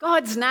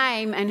God's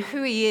name and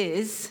who he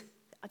is,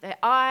 that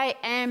I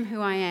am who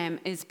I am,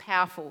 is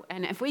powerful.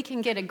 And if we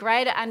can get a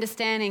greater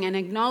understanding and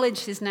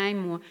acknowledge his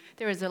name more,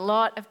 there is a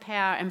lot of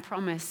power and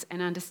promise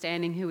in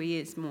understanding who he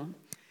is more.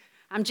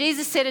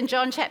 Jesus said in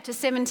John chapter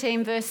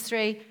 17, verse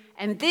 3,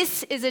 "And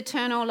this is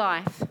eternal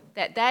life,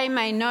 that they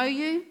may know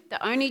you,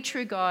 the only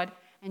true God,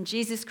 and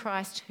Jesus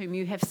Christ whom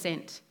you have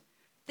sent."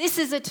 This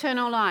is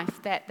eternal life,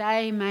 that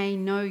they may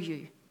know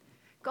you.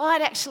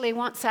 God actually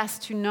wants us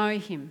to know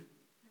him.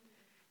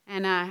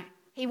 And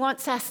he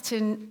wants us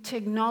to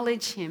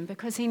acknowledge him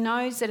because he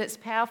knows that it's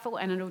powerful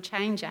and it'll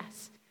change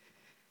us.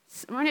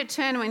 So I want to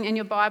turn in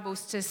your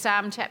Bibles to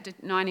Psalm chapter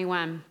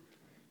 91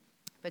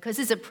 because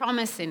there's a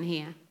promise in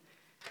here.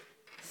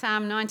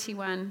 Psalm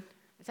 91.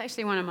 It's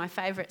actually one of my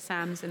favourite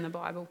psalms in the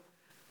Bible.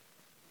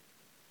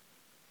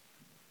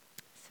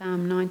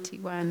 Psalm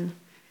 91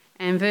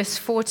 and verse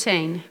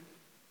 14.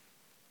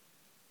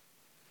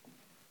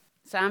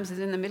 Psalms is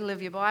in the middle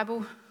of your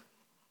Bible.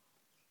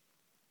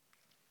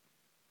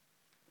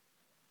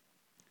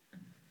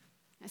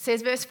 It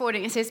says, verse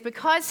 14, it says,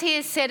 "Because he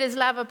has set his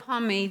love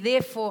upon me,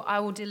 therefore I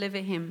will deliver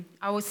him.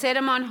 I will set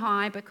him on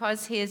high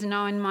because he has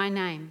known my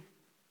name.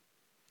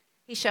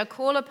 He shall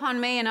call upon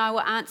me and I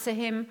will answer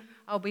him.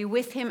 I will be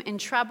with him in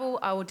trouble.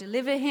 I will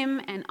deliver him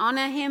and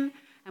honor him.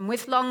 And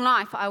with long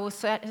life I will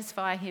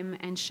satisfy him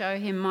and show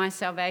him my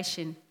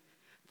salvation."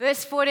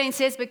 Verse 14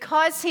 says,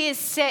 "Because he has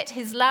set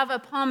his love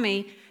upon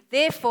me,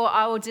 therefore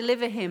I will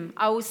deliver him.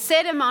 I will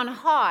set him on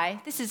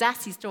high." This is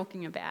us he's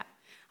talking about.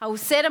 "I will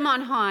set him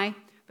on high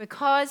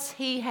because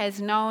he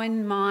has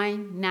known my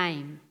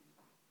name."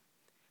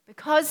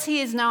 Because he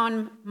has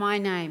known my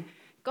name.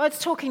 God's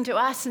talking to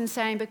us and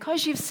saying,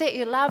 because you've set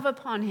your love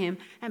upon him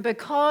and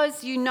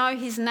because you know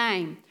his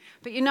name.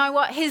 But you know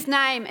what? His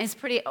name is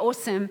pretty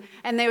awesome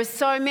and there are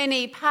so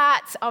many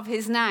parts of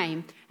his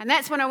name. And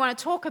that's what I want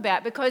to talk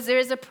about because there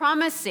is a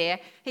promise there.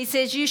 He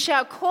says, "You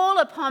shall call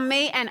upon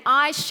me and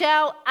I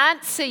shall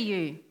answer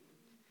you."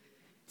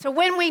 So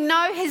when we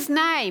know his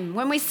name,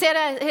 when we set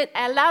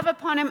our love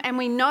upon him and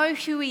we know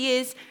who he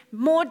is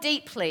more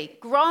deeply,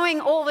 growing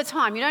all the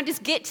time, you don't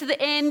just get to the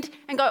end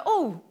and go,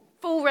 "Oh,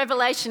 full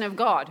revelation of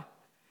God."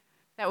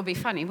 That would be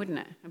funny, wouldn't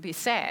it? It would be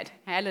sad,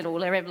 our little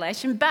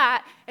revelation.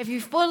 But if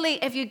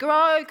you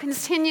grow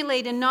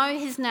continually to know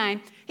his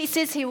name, he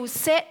says he will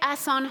set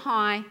us on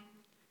high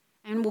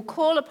and we'll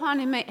call upon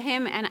him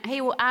and he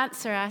will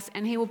answer us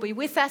and he will be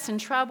with us in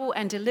trouble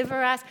and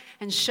deliver us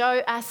and show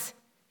us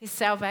his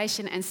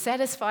salvation and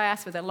satisfy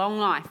us with a long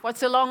life.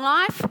 What's a long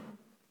life?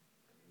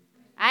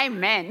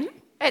 Amen.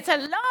 It's a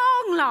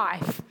long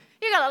life.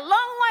 You've got a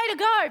long way to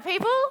go,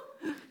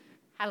 people.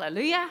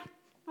 Hallelujah.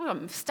 We've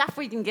got stuff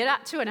we can get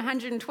up to in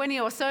 120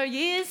 or so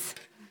years.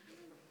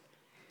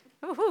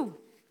 Woohoo.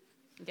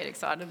 Get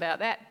excited about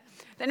that.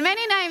 The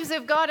many names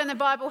of God in the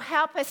Bible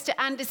help us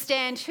to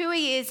understand who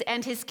he is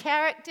and his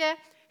character,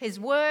 his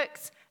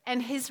works,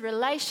 and his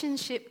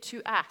relationship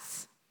to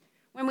us.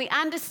 When we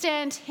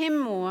understand him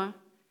more,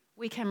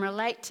 we can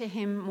relate to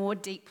him more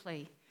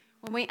deeply.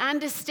 When we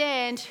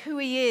understand who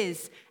he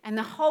is and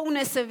the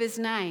wholeness of his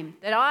name,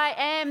 that I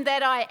am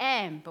that I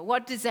am. But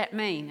what does that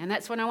mean? And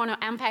that's what I want to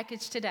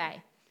unpackage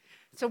today.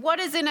 So what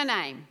is in a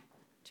name?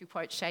 To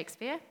quote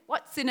Shakespeare,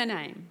 what's in a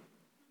name?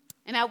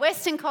 In our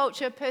Western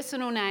culture,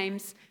 personal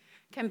names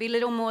can be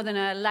little more than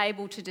a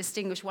label to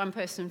distinguish one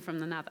person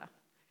from another.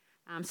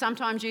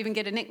 Sometimes you even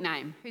get a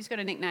nickname. Who's got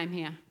a nickname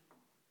here?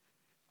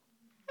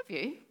 Have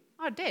you?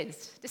 Oh,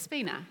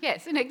 Despina.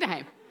 Yes, a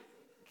nickname.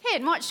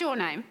 Ken, what's your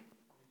name?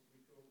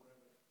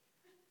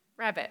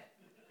 Rabbit.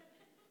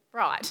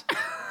 Right.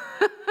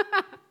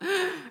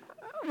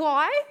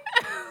 Why?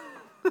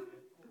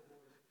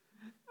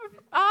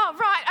 Oh,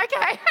 right,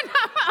 okay.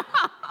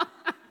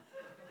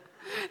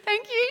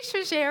 Thank you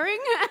for sharing.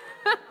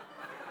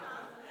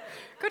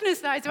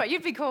 Goodness knows what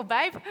you'd be called,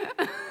 babe.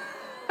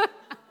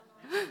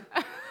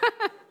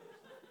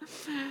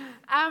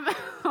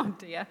 Oh,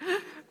 dear.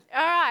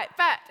 All right,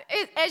 but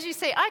as you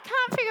see, I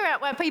can't figure out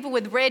why people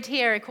with red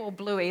hair are called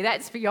bluey.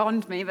 That's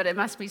beyond me, but it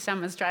must be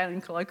some Australian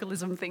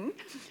colloquialism thing.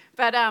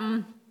 But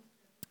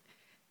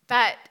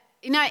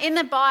you know, in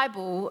the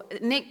Bible,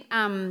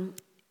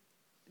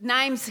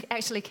 names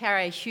actually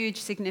carry a huge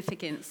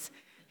significance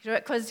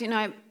because, you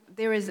know,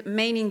 there is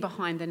meaning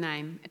behind the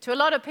name. To a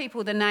lot of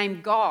people, the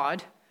name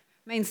God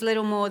means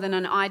little more than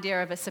an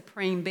idea of a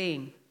supreme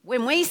being.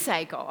 When we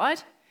say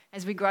God,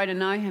 as we grow to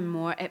know him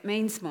more, it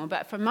means more.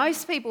 But for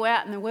most people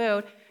out in the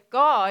world,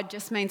 God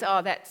just means,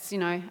 oh, that's, you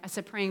know, a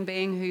supreme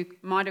being who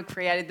might have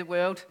created the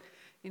world,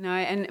 you know,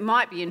 and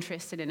might be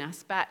interested in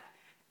us. But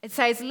it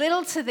says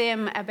little to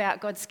them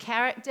about God's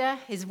character,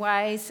 his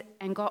ways,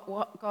 and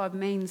what God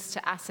means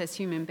to us as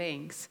human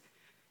beings.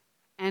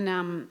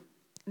 And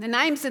the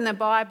names in the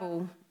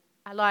Bible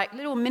are like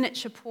little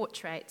miniature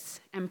portraits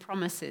and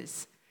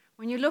promises.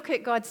 When you look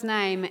at God's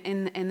name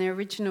in the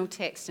original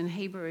text in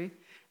Hebrew,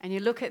 and you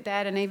look at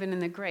that and even in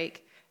the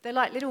Greek, they're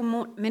like little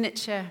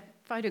miniature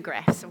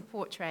photographs or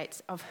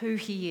portraits of who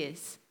he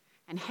is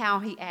and how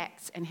he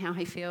acts and how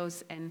he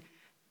feels and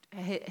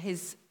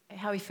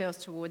how he feels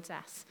towards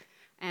us.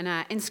 And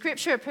in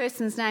Scripture, a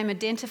person's name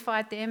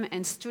identified them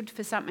and stood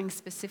for something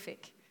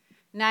specific.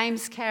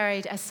 Names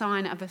carried a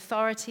sign of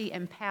authority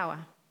and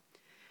power.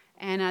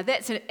 And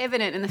that's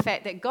evident in the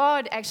fact that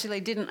God actually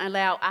didn't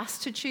allow us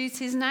to choose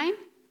his name.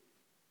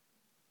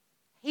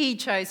 He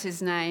chose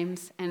his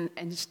names and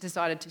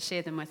decided to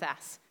share them with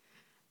us.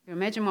 You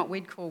imagine what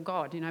we'd call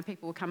God.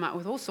 People will come up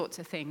with all sorts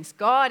of things.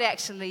 God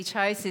actually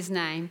chose his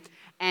name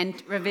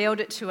and revealed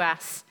it to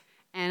us.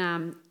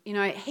 And,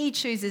 he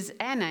chooses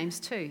our names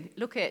too.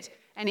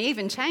 And he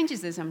even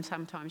changes them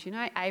sometimes.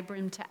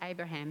 Abram to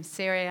Abraham,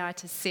 Sarai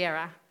to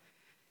Sarah.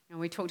 And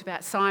we talked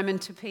about Simon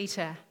to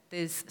Peter.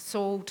 There's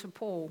Saul to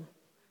Paul.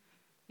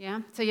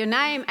 Yeah? So your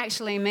name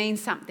actually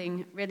means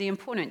something really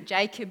important.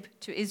 Jacob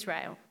to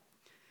Israel.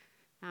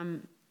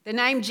 The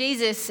name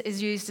Jesus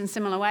is used in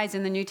similar ways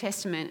in the New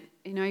Testament.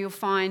 You'll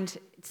find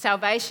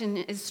salvation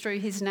is through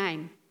his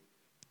name.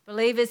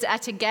 Believers are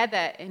to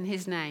gather in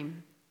his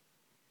name.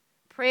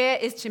 Prayer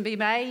is to be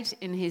made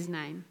in his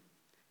name.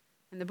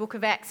 And the book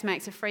of Acts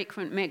makes a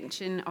frequent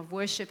mention of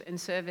worship and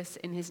service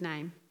in his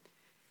name.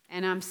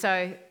 And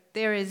so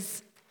there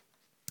is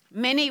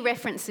many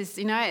references.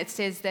 It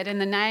says that at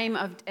the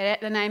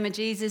name of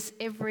Jesus,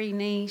 every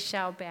knee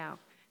shall bow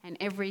and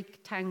every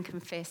tongue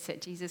confess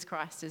that Jesus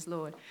Christ is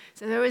Lord.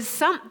 So there is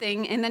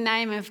something in the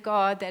name of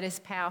God that is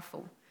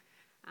powerful.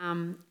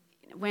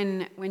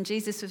 When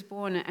Jesus was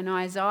born and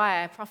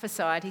Isaiah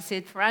prophesied, he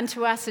said, "For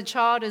unto us a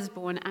child is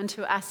born,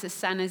 unto us a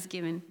son is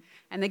given,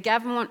 and the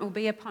government will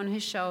be upon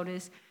his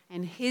shoulders,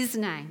 and his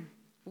name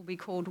will be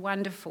called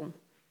Wonderful,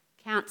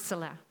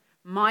 Counselor,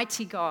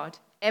 Mighty God,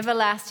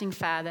 Everlasting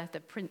Father, the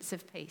Prince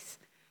of Peace."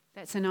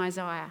 That's in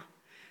Isaiah.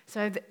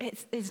 So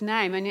it's his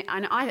name, and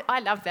I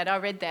love that. I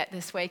read that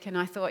this week, and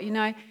I thought,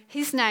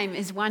 his name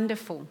is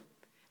Wonderful.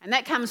 And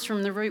that comes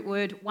from the root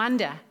word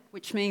wonder,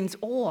 which means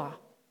awe,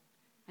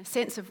 a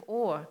sense of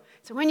awe.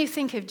 So when you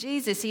think of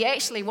Jesus, he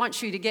actually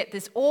wants you to get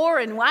this awe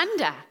and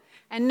wonder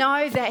and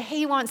know that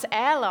he wants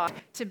our life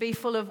to be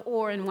full of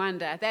awe and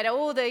wonder, that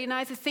all the,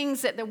 the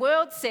things that the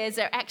world says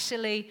are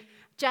actually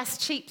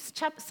just cheap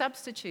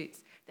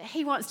substitutes, that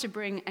he wants to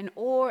bring an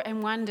awe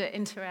and wonder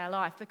into our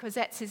life because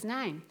that's his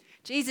name.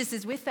 Jesus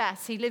is with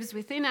us. He lives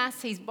within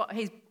us. He's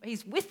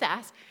with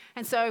us.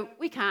 And so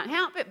we can't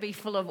help but be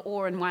full of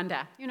awe and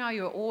wonder.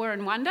 Your awe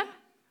and wonder?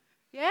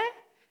 Yeah?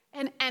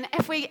 And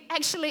if we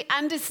actually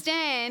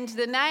understand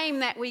the name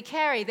that we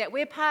carry, that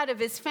we're part of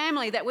his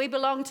family, that we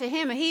belong to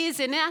him, he is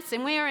in us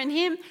and we're in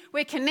him,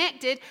 we're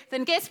connected,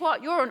 then guess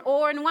what? You're an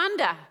awe and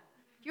wonder.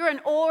 You're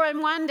an awe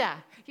and wonder.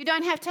 You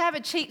don't have to have a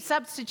cheap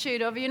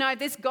substitute of,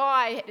 this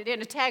guy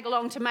to tag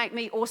along to make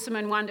me awesome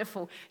and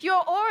wonderful. You're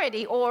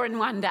already awe and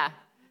wonder.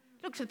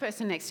 Look to the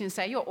person next to you and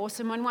say, "You're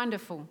awesome and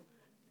wonderful."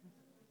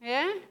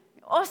 Yeah?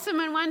 Awesome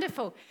and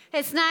wonderful.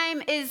 His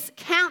name is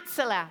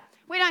Counselor.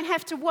 We don't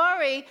have to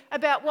worry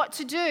about what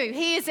to do.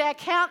 He is our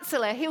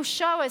counselor. He'll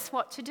show us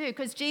what to do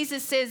because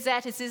Jesus says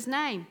that is his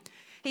name.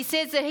 He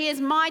says that he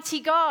is mighty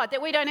God,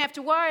 that we don't have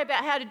to worry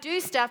about how to do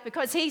stuff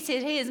because he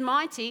said he is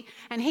mighty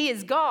and he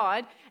is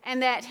God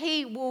and that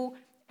he will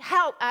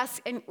help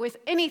us with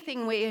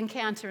anything we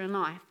encounter in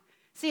life.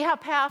 See how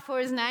powerful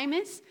his name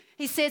is?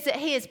 He says that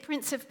he is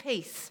Prince of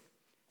Peace.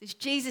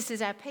 Jesus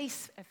is our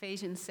peace,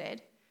 Ephesians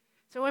said.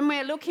 So when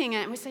we're looking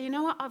at it, we say,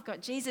 I've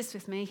got Jesus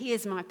with me. He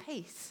is my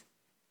peace.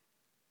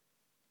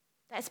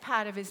 That's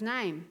part of his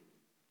name,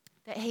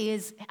 that he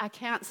is our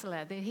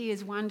counselor, that he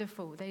is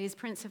wonderful, that he is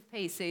Prince of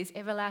Peace, that he is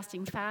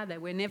everlasting Father.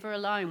 We're never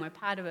alone. We're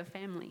part of a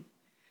family.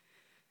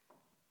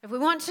 If we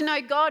want to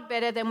know God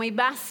better, then we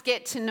must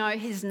get to know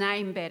his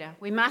name better.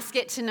 We must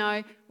get to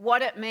know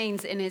what it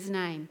means in his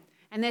name.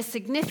 And there's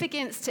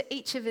significance to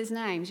each of his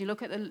names. You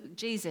look at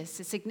Jesus,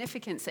 the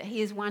significance that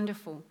he is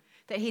wonderful,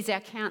 that he's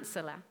our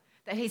counselor,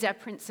 that he's our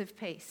Prince of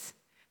Peace,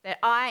 that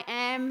I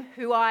am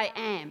who I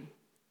am.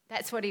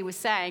 That's what he was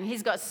saying.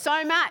 He's got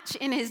so much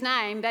in his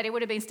name that he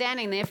would have been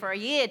standing there for a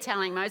year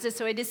telling Moses,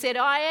 so he just said,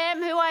 "I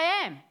am who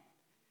I am."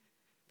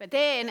 But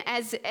then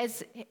as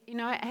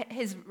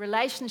his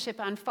relationship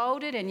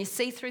unfolded and you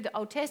see through the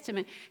Old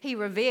Testament, he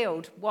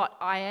revealed what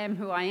 "I am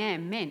who I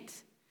am"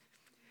 meant.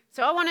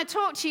 So I want to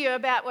talk to you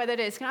about what it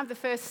is. Can I have the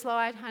first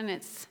slide? And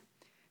it's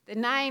the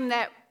name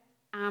that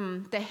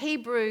the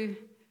Hebrew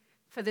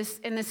for this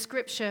in the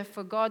scripture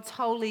for God's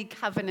holy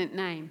covenant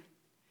name.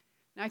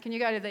 Now, can you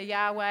go to the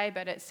Yahweh,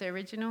 but it's the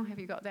original? Have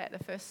you got that, the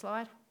first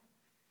slide?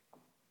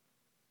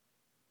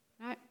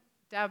 No?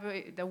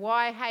 The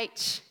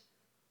YHWH.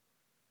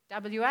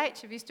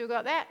 Have you still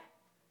got that?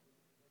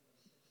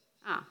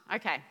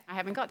 Okay. I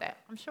haven't got that.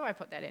 I'm sure I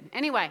put that in.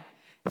 Anyway,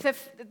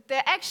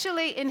 they're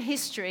actually, in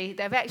history,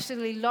 they've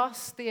actually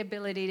lost the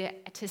ability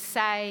to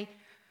say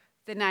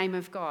the name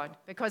of God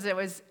because it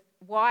was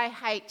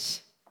YHWH.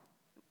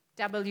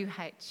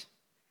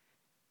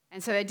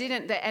 And so they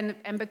didn't,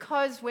 and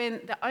because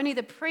only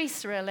the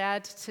priests were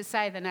allowed to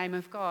say the name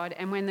of God,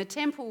 and when the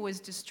temple was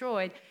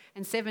destroyed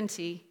in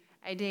 70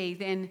 AD,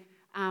 then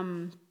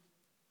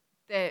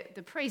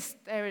the priests,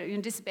 they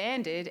were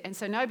disbanded, and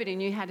so nobody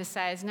knew how to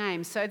say his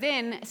name. So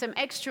then some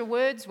extra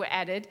words were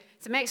added,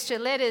 some extra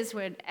letters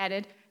were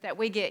added that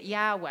we get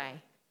Yahweh,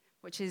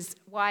 which is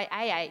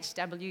Yahweh.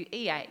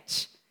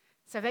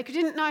 So they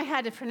didn't know how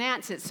to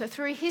pronounce it. So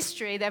through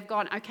history, they've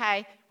gone,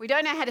 okay, we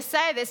don't know how to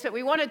say this, but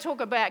we want to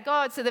talk about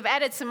God. So they've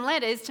added some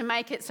letters to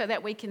make it so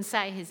that we can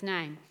say his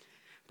name.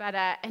 But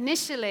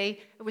initially,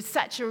 it was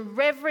such a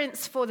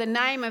reverence for the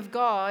name of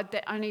God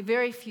that only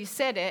very few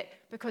said it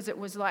because it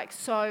was like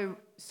so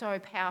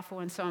powerful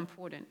and so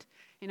important.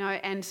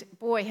 And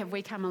boy, have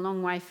we come a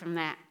long way from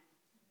that.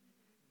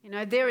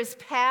 There is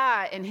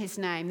power in his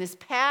name. There's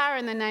power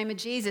in the name of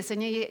Jesus.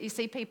 And you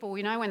see people,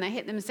 when they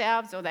hit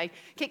themselves or they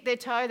kick their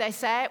toe, they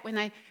say it when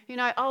they,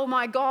 oh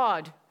my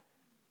God.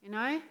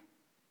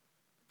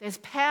 There's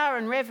power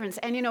and reverence.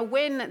 And,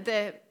 when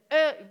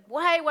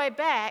way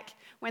back,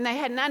 when they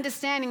had an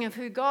understanding of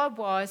who God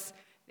was,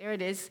 there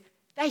it is,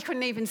 they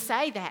couldn't even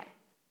say that.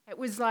 It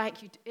was like,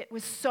 it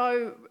was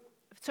so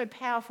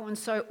powerful and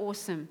so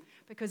awesome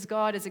because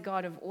God is a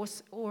God of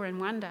awe and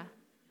wonder.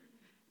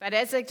 But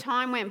as the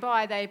time went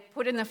by, they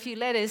put in a few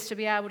letters to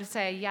be able to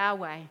say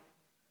Yahweh.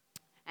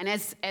 And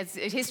as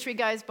history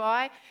goes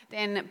by,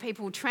 then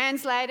people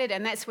translate it,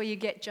 and that's where you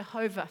get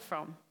Jehovah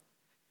from.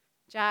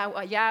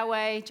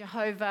 Yahweh,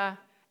 Jehovah,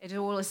 it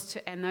all is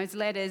and those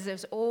letters,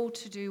 it's all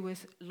to do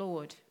with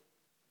Lord.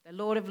 The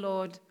Lord of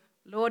Lords,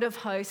 Lord of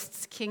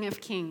hosts, King of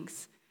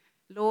kings,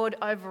 Lord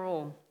over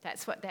all.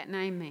 That's what that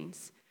name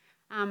means.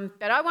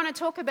 But I want to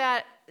talk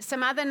about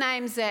some other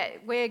names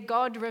where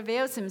God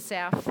reveals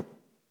himself.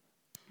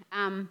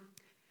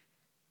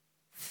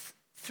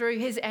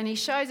 Through and he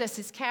shows us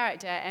his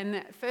character. And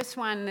the first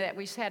one that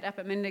we set up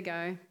a minute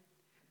ago,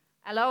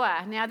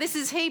 Eloah. Now this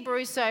is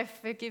Hebrew, so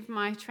forgive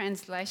my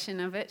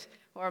translation of it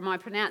or my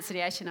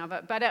pronunciation of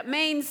it, but it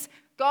means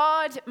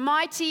God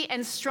mighty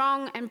and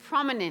strong and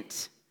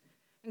prominent.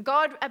 And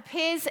God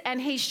appears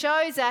and he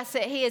shows us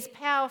that he is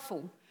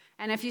powerful.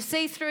 And if you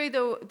see through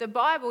the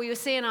Bible, you'll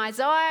see in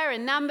Isaiah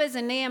and Numbers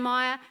and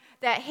Nehemiah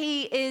that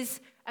he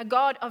is a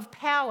God of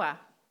power.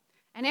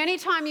 And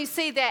anytime you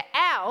see that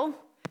El,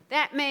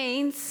 that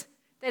means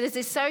that it's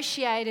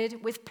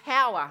associated with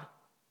power.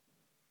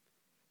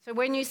 So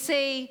when you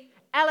see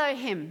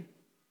Elohim,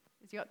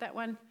 has you got that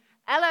one?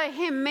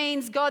 Elohim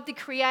means God the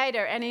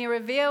Creator, and he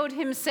revealed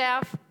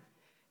himself.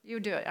 You'll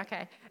do it,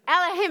 okay.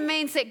 Elohim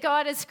means that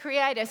God is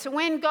creator. So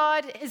when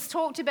God is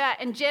talked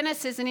about in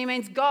Genesis and he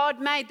means God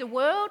made the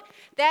world,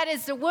 that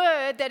is the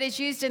word that is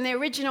used in the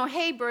original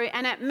Hebrew,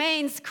 and it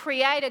means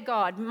creator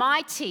God,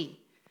 mighty,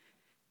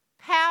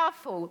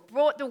 powerful,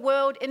 brought the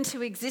world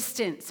into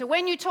existence. So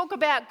when you talk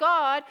about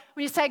God,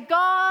 when you say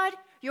God,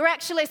 you're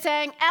actually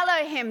saying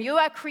Elohim, you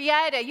are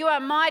creator, you are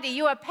mighty,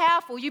 you are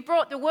powerful, you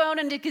brought the world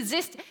into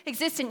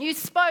existence, you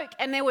spoke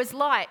and there was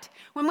light.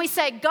 When we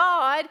say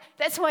God,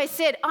 that's why he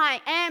said,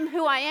 I am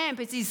who I am,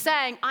 because he's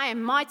saying, I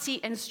am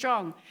mighty and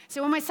strong.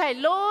 So when we say,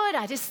 Lord,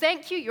 I just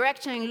thank you, you're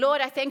actually saying,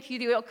 Lord, I thank you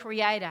that you're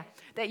creator,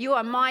 that you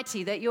are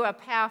mighty, that you are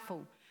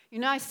powerful.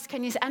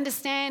 Can you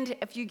understand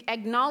if you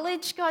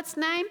acknowledge God's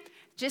name,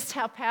 just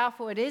how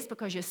powerful it is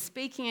because you're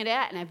speaking it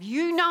out, and if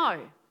you know,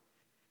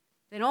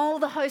 then all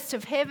the hosts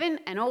of heaven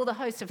and all the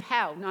hosts of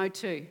hell know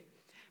too.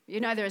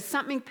 There is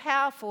something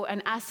powerful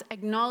in us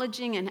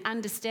acknowledging and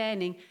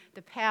understanding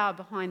the power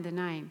behind the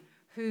name,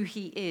 who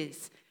he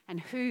is and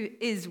who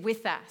is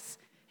with us.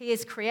 He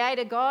is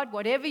creator God.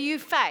 Whatever you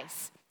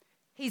face,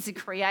 he's a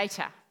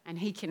creator and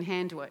he can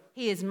handle it.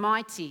 He is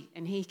mighty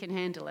and he can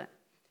handle it.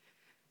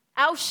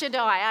 El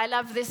Shaddai, I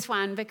love this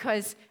one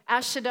because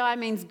El Shaddai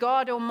means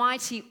God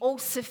Almighty,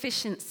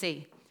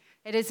 all-sufficiency.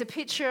 It is a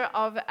picture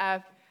of,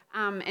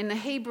 in the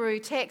Hebrew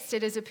text,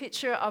 it is a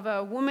picture of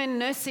a woman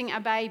nursing a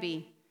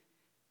baby,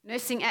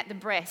 nursing at the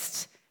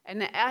breast.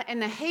 And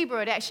in the Hebrew,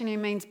 it actually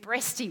means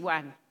breasty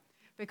one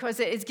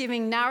because it is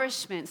giving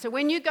nourishment. So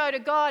when you go to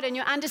God and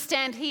you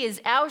understand he is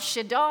El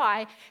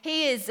Shaddai,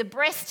 he is the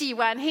breasty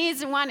one. He is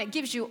the one that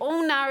gives you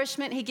all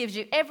nourishment. He gives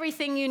you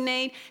everything you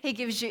need.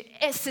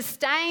 It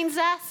sustains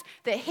us,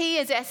 that he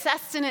is our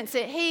sustenance,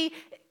 that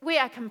we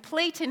are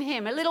complete in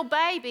him. A little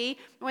baby,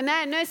 when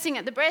they're nursing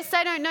at the breast,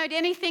 they don't need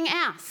anything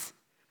else.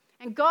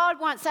 And God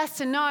wants us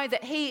to know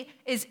that he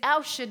is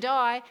El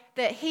Shaddai,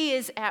 that he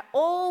is our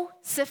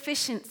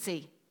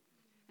all-sufficiency.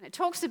 And it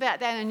talks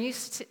about that in the New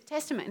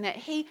Testament, that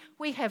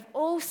we have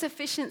all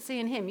sufficiency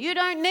in him. You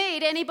don't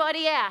need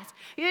anybody else.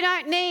 You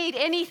don't need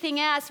anything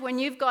else when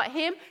you've got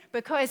him,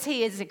 because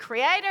he is the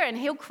creator and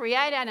he'll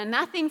create out of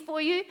nothing for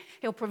you.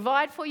 He'll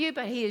provide for you,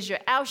 but he is your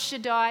El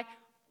Shaddai,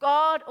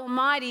 God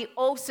Almighty,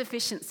 all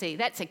sufficiency.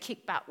 That's a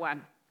kick butt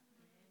one.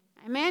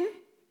 Amen?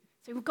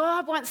 So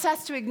God wants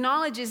us to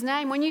acknowledge his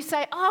name. When you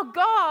say, oh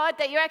God,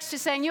 that you're actually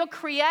saying you're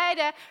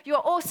creator, you're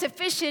all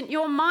sufficient,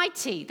 you're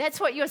mighty.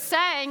 That's what you're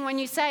saying when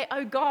you say,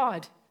 oh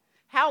God,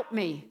 help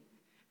me.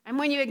 And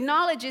when you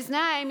acknowledge his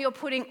name, you're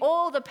putting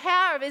all the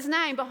power of his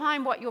name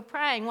behind what you're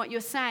praying, what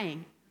you're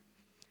saying.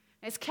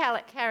 Let's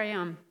carry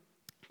on.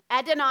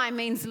 Adonai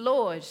means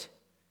Lord.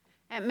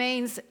 It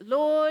means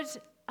Lord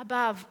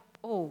above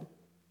all,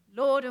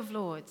 Lord of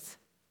lords.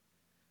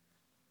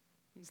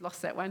 He's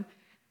lost that one.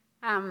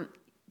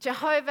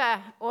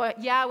 Jehovah or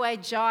Yahweh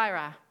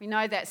Jireh. We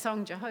know that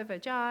song, Jehovah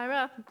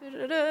Jireh.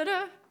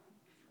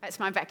 That's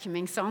my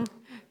vacuuming song.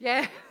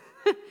 Yeah.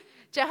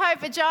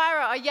 Jehovah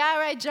Jireh or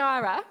Yahweh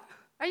Jireh.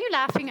 Are you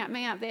laughing at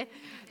me up there?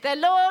 The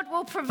Lord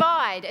will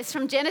provide. It's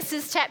from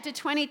Genesis chapter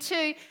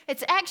 22.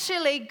 It's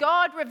actually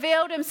God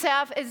revealed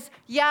himself as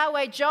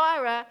Yahweh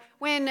Jireh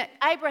when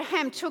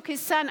Abraham took his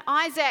son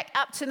Isaac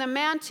up to the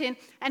mountain,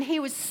 and he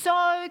was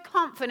so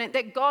confident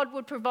that God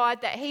would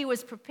provide that he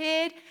was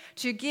prepared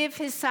to give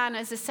his son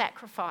as a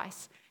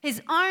sacrifice.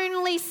 His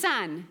only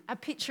son, a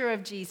picture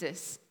of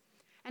Jesus.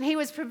 And he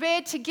was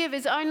prepared to give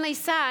his only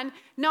son,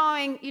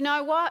 knowing, you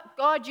know what?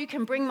 God, you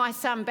can bring my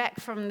son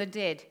back from the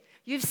dead.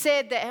 You've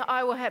said that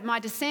I will have my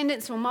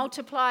descendants will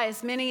multiply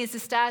as many as the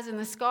stars in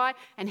the sky.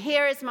 And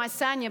here is my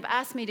son. You've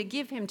asked me to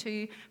give him to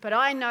you, but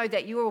I know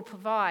that you will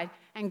provide.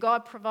 And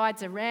God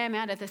provides a ram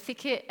out of the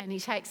thicket, and he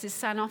takes his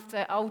son off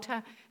the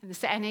altar,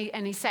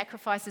 and he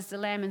sacrifices the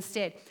lamb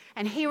instead.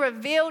 And he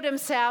revealed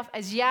himself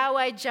as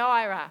Yahweh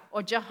Jireh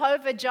or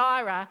Jehovah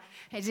Jireh.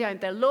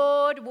 The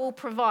Lord will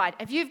provide.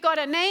 If you've got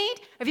a need,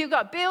 if you've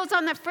got bills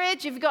on the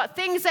fridge, if you've got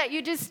things that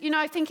you just,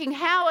 thinking,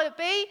 how will it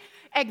be?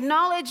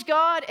 Acknowledge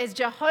God as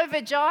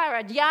Jehovah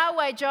Jireh,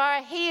 Yahweh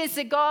Jireh. He is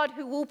the God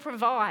who will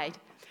provide.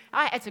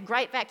 It's a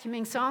great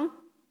vacuuming song.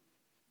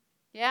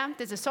 Yeah,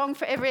 there's a song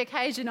for every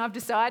occasion, I've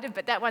decided,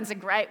 but that one's a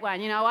great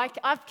one.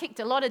 I've kicked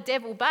a lot of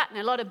devil butt and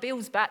a lot of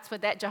Bill's butts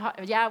with that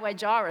Yahweh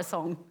Jireh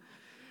song.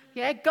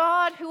 Yeah,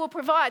 God who will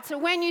provide. So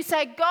when you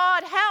say,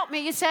 God, help me,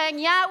 you're saying,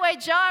 Yahweh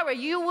Jireh,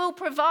 you will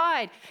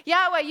provide.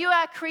 Yahweh, you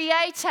are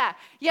creator.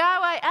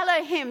 Yahweh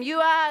Elohim,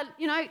 you are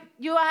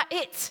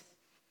it.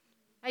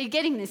 Are you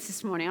getting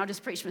this morning? I'll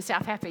just preach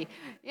myself happy.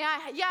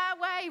 Yeah,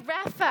 Yahweh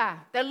Rapha,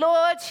 the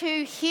Lord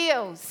who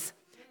heals.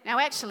 Now,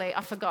 actually,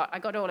 I forgot. I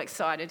got all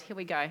excited. Here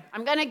we go.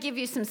 I'm going to give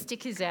you some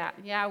stickers out.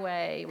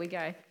 Yahweh, here we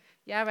go.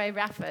 Yahweh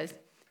Rapha.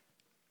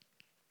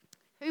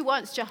 Who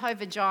wants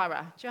Jehovah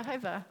Jireh?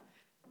 Jehovah.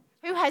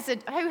 Who has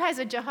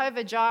a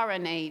Jehovah Jireh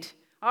need?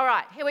 All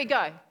right, here we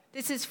go.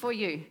 This is for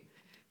you.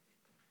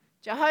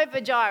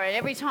 Jehovah Jireh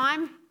every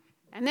time.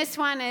 And this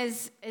one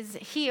is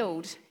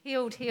healed.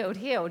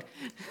 Healed.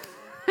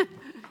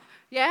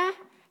 Yeah?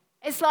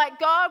 It's like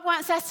God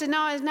wants us to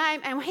know his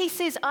name, and he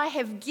says, I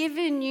have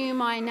given you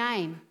my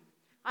name.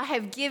 I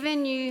have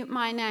given you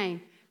my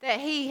name.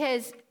 That he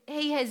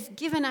has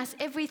given us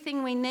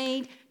everything we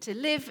need to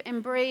live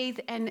and breathe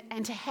and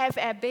to have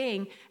our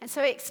being. And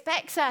so he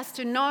expects us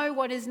to know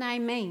what his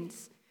name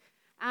means.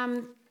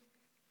 Now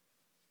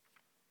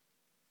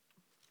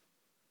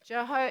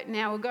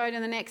we'll go to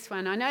the next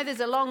one. I know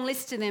there's a long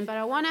list of them, but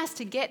I want us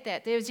to get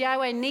that. There's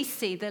Yahweh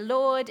Nissi, the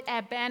Lord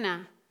our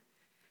banner.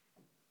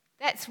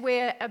 That's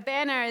where a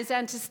banner is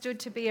understood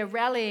to be a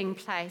rallying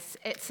place.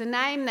 It's a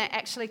name that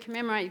actually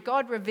commemorates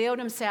God revealed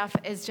himself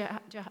as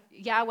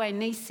Yahweh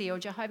Nissi or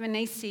Jehovah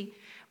Nissi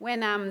when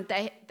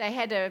they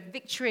had a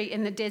victory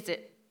in the desert.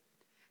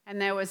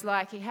 And there was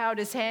he held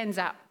his hands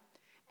up,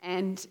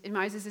 and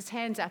Moses'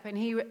 hands up, and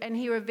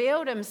he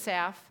revealed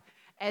himself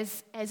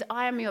as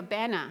I am your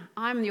banner.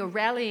 I'm your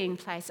rallying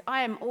place.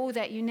 I am all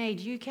that you need.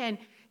 You can...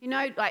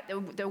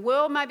 the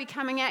world may be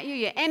coming at you,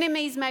 your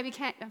enemies may be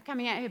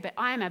coming at you, but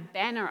I am a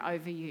banner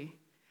over you.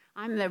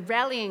 I'm the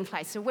rallying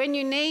place. So when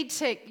you need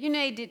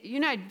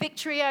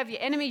victory over your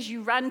enemies,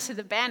 you run to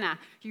the banner.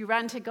 You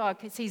run to God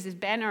because he's his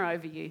banner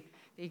over you.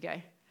 There you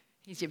go.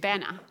 He's your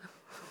banner.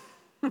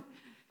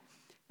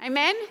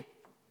 Amen?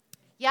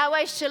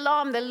 Yahweh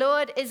Shalom, the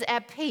Lord is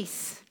our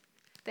peace.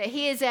 That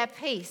he is our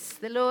peace.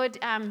 The Lord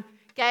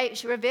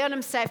revealed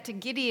himself to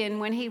Gideon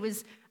when he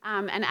was...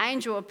 an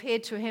angel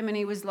appeared to him and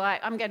he was like,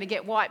 I'm going to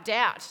get wiped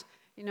out,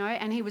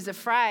 and he was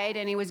afraid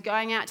and he was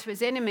going out to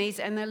his enemies,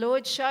 and the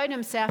Lord showed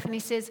himself and he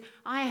says,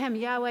 I am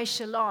Yahweh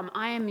Shalom,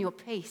 I am your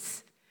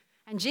peace.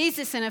 And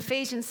Jesus in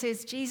Ephesians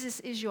says, Jesus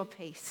is your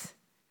peace.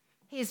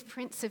 He is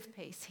Prince of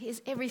Peace. He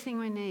is everything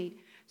we need.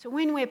 So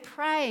when we're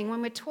praying,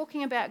 when we're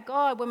talking about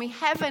God, when we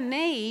have a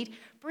need,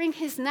 bring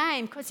his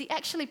name, because he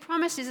actually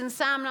promises in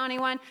Psalm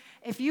 91,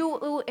 if you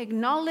will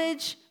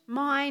acknowledge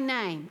my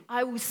name,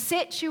 I will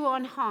set you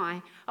on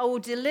high. I will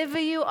deliver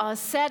you. I'll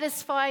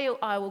satisfy you.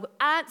 I will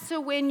answer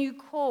when you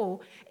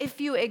call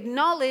if you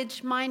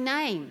acknowledge my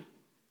name.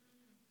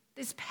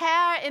 There's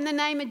power in the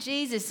name of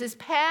Jesus. There's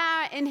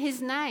power in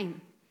his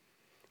name.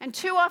 And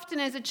too often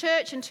as a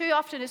church and too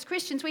often as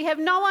Christians, we have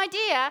no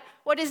idea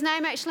what his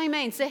name actually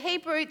means.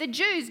 The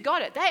Jews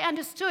got it. They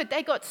understood.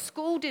 They got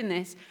schooled in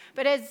this.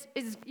 But as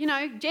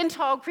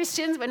Gentile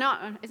Christians, we're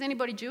not. Is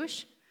anybody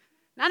Jewish?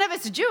 None of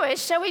us are Jewish,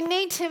 so we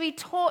need to be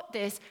taught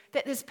this,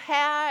 that there's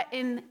power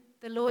in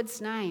the Lord's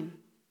name.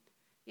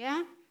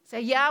 Yeah? So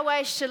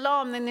Yahweh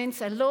Shalom, and then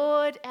say,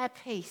 Lord, our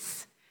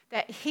peace.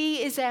 That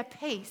he is our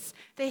peace.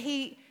 That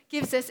he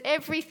gives us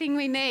everything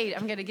we need.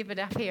 I'm going to give it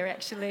up here,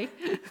 actually.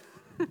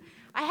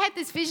 I had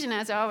this vision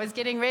as I was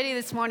getting ready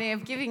this morning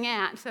of giving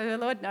out, so the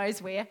Lord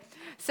knows where.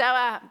 So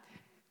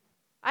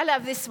I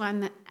love this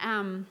one,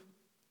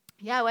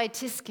 Yahweh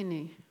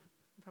Tiskanu.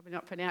 Probably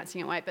not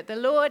pronouncing it right, but the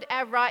Lord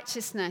our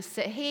righteousness,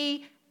 that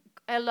he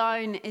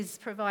alone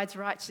provides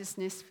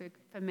righteousness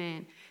for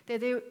man.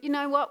 You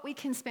know what? We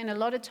can spend a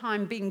lot of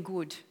time being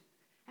good.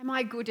 Am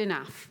I good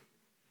enough?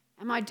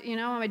 Am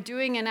I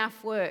doing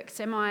enough works?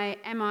 Am I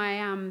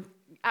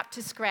up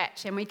to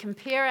scratch? And we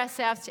compare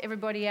ourselves to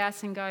everybody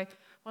else and go,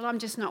 well, I'm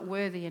just not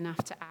worthy enough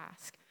to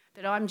ask.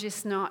 That I'm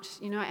just not,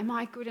 am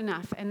I good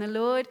enough? And the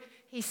Lord,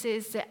 he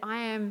says that I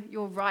am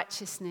your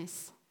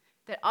righteousness,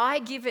 that I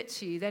give it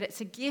to you, that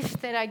it's a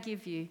gift that I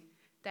give you,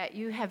 that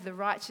you have the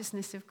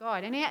righteousness of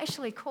God. And he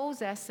actually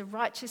calls us the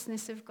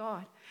righteousness of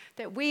God,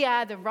 that we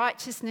are the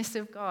righteousness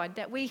of God,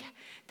 that we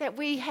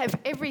have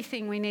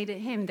everything we need in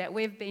him, that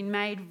we've been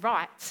made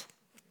right,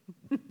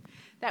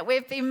 that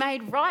we've been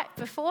made right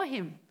before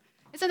him.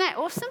 Isn't that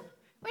awesome?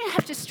 We don't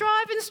have to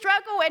strive and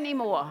struggle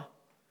anymore.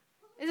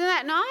 Isn't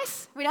that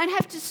nice? We don't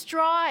have to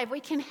strive.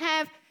 We can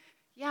have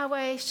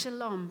Yahweh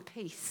Shalom,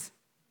 peace,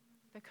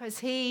 because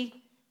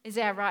he is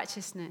our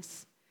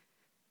righteousness.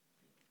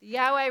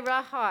 Yahweh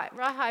Rahai.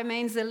 Rahai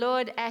means the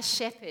Lord our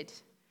shepherd.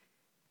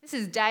 This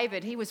is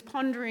David. He was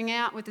pondering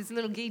out with his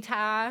little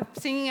guitar,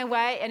 singing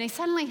away, and he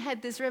suddenly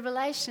had this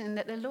revelation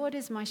that the Lord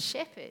is my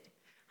shepherd.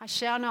 I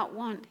shall not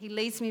want. He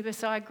leads me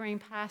beside green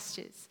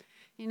pastures.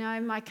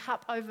 My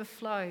cup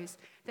overflows,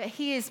 that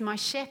he is my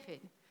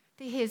shepherd.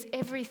 He has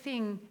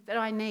everything that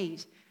I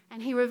need.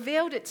 And he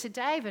revealed it to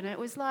David. And it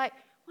was like,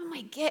 when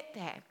we get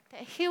that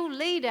he'll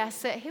lead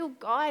us, that he'll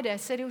guide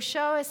us, that he'll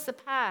show us the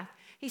path.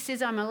 He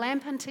says, I'm a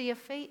lamp unto your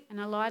feet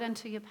and a light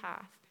unto your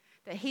path.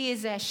 That he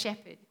is our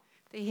shepherd.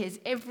 That he has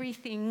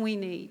everything we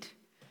need.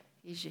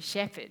 He's your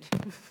shepherd.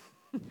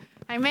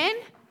 Amen?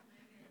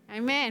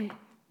 Amen.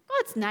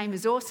 God's name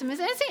is awesome,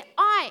 isn't it?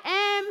 I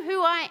am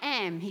who I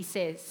am, he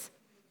says.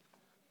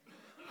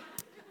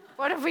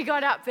 What have we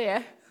got up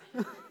there?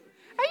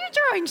 Are you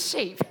drawing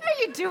sheep? How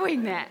are you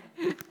doing that?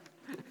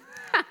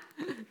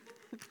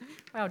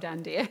 Well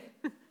done, dear.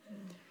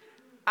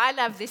 I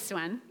love this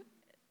one.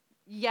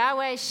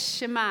 Yahweh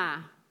Shema.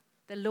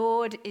 The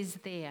Lord is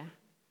there.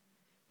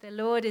 The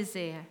Lord is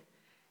there.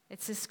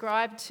 It's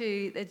ascribed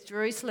to the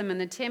Jerusalem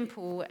and the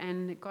temple,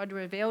 and God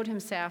revealed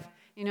himself.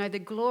 The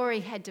glory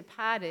had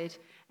departed,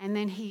 and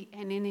then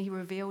he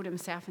revealed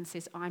himself and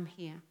says, I'm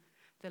here.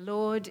 The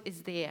Lord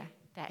is there.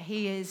 That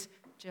he is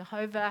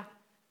Jehovah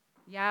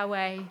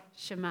Yahweh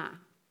Shema.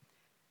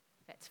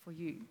 That's for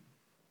you.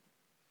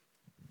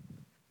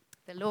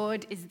 The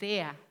Lord is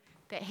there,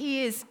 that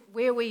he is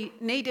where we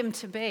need him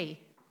to be.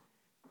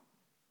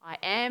 I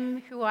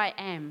am who I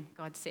am,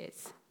 God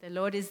says. The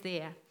Lord is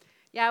there.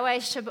 Yahweh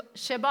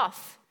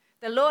Shabbath,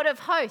 the Lord of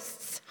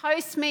hosts.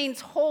 Hosts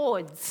means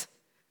hordes.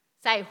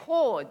 Say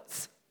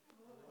hordes.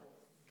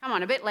 Come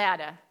on, a bit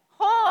louder.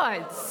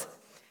 Hordes.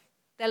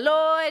 The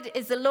Lord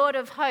is the Lord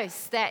of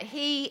hosts, that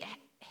he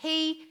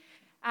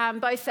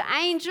both the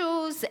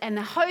angels and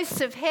the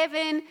hosts of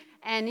heaven,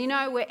 and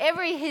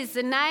wherever he is,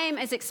 the name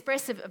is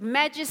expressive of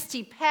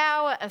majesty,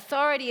 power,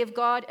 authority of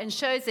God, and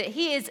shows that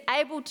he is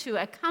able to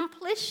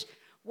accomplish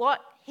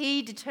what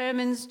he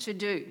determines to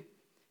do.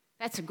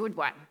 That's a good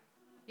one.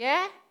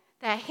 Yeah?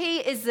 That he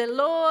is the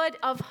Lord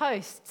of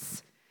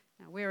hosts.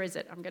 Now, where is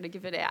it? I'm going to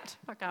give it out.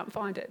 I can't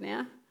find it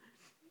now.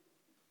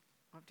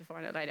 I'll have to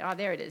find it later. Oh,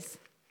 there it is.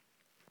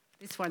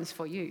 This one's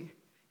for you.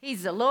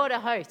 He's the Lord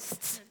of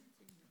hosts.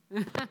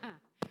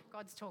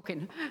 God's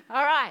talking.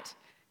 All right.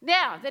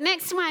 Now, the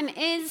next one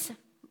is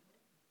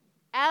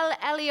El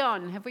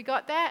Elyon. Have we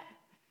got that?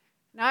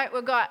 No,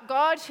 we've got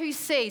God who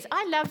sees.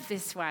 I love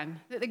this one,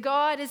 that the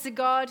God is the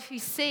God who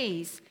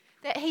sees,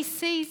 that he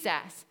sees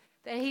us,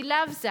 that he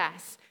loves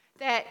us,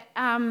 that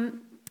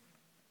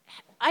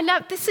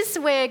this is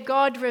where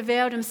God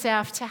revealed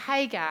himself to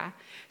Hagar.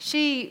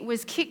 She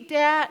was kicked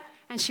out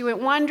and she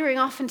went wandering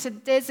off into the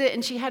desert,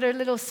 and she had her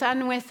little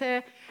son with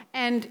her,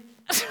 and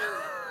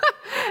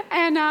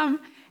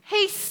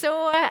he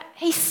saw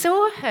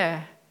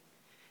her,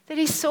 that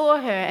he saw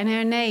her and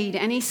her need,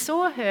 and he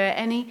saw her,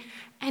 and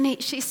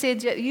she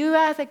said, you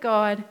are the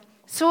God,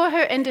 saw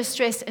her in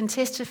distress and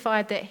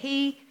testified that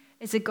he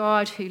is a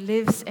God who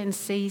lives and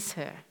sees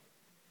her.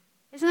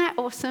 Isn't that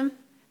awesome?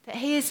 That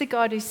he is the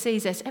God who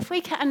sees us. If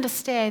we can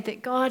understand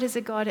that God is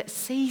a God that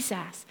sees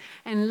us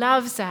and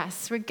loves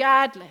us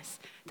regardless,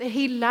 that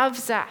he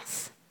loves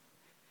us.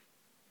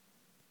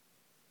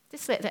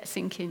 Just let that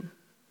sink in.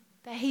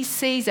 That he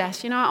sees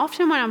us.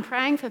 Often when I'm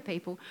praying for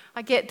people,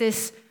 I get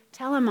this,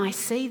 tell them I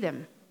see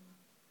them.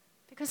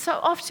 Because so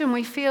often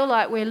we feel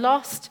like we're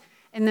lost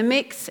in the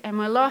mix, and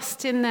we're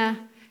lost in the,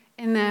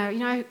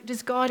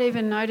 does God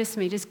even notice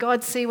me? Does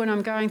God see what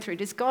I'm going through?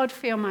 Does God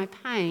feel my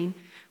pain?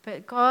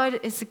 But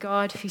God is the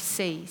God who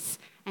sees,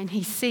 and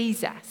he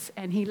sees us,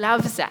 and he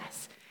loves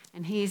us,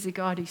 and he is the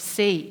God who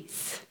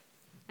sees.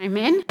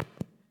 Amen?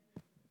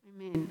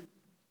 Amen.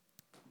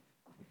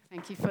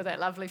 Thank you for that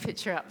lovely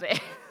picture up there.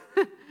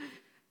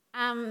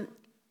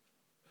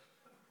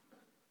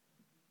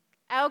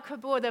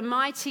 El-Kabor, the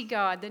mighty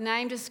God, the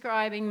name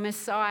describing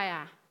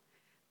Messiah,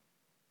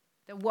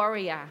 the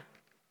warrior.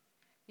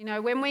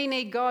 When we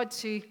need God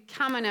to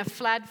come in a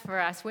flood for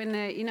us, when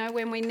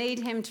we need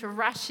him to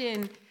rush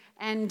in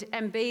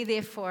and be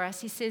there for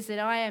us, he says that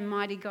I am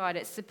mighty God.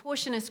 It's the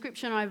portion of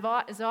scripture in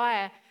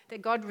Isaiah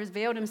that God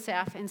revealed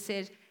himself and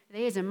said,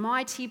 there is a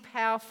mighty,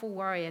 powerful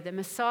warrior, the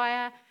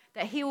Messiah,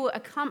 that he will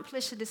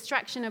accomplish the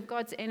destruction of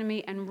God's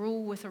enemy and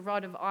rule with a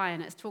rod of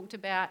iron. It's talked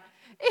about.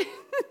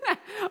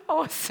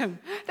 Awesome.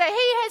 That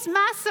he has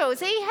muscles.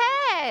 He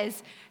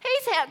has.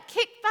 He's out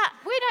kicked butt.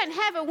 We don't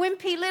have a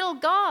wimpy little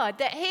God.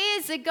 That he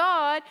is a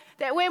God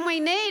that when we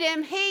need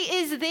him, he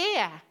is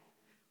there.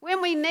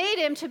 When we need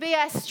him to be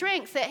our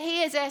strength, that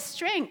he is our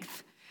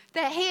strength.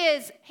 That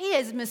he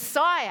is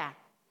Messiah.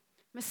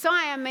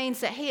 Messiah means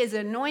that he is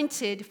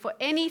anointed for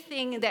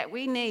anything that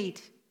we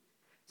need.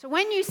 So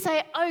when you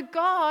say, oh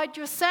God,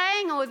 you're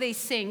saying all these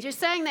things. You're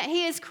saying that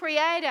he is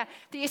creator.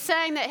 You're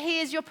saying that he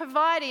is your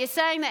provider. You're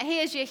saying that he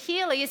is your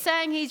healer. You're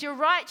saying he's your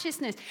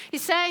righteousness. You're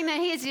saying that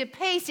he is your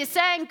peace. You're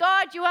saying,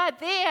 God, you are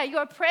there. You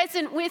are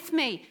present with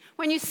me.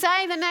 When you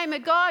say the name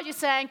of God, you're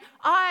saying,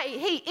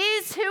 he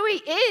is who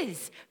he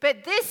is,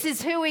 but this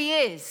is who he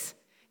is.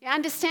 You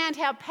understand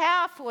how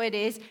powerful it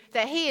is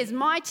that he is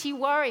mighty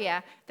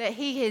warrior, that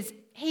he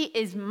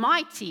is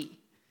mighty.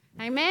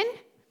 Amen?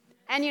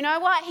 And you know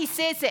what? He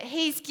says that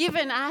he's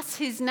given us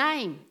his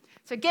name.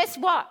 So guess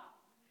what?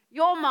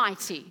 You're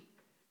mighty.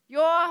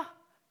 You're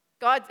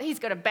God. He's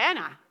got a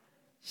banner.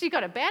 She's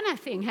got a banner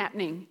thing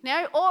happening.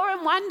 Now, awe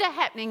and wonder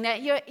happening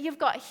that you've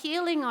got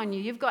healing on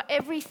you. You've got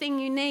everything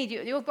you need.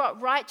 You've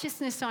got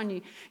righteousness on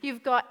you.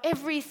 You've got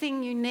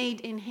everything you need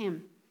in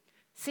him.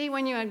 See,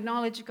 when you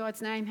acknowledge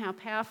God's name, how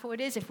powerful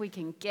it is. If we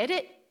can get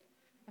it,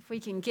 if we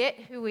can get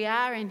who we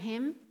are in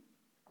him,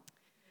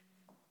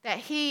 that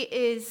he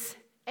is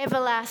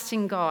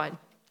everlasting God.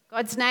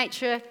 God's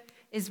nature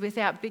is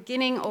without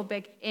beginning or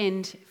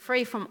end,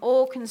 free from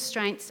all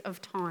constraints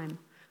of time.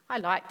 I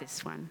like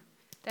this one.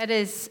 That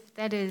is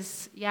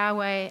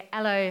Yahweh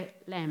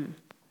Elohim,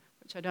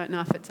 which I don't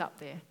know if it's up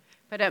there.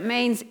 But it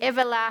means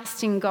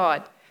everlasting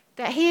God.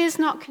 That he is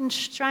not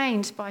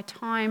constrained by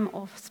time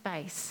or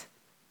space.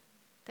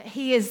 That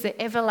he is the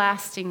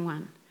everlasting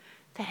one.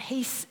 That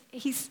he's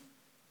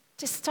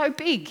just so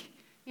big.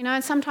 You know,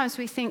 and sometimes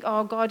we think,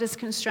 oh, God is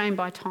constrained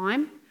by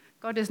time.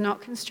 God is not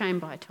constrained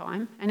by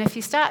time. And if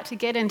you start to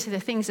get into the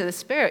things of the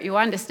Spirit, you'll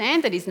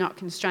understand that he's not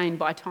constrained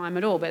by time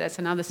at all, but that's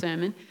another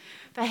sermon.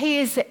 But he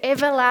is the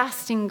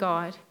everlasting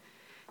God.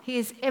 He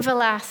is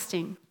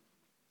everlasting.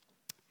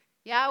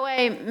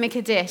 Yahweh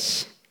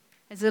Mikadesh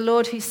is the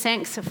Lord who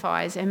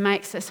sanctifies and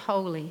makes us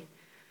holy.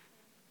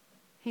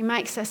 He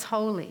makes us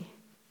holy.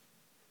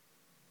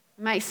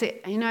 Makes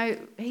it, you know,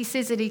 he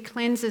says that he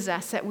cleanses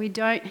us, that we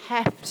don't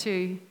have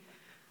to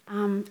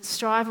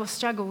strive or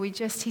struggle. He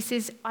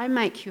says, I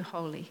make you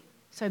holy,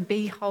 so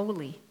be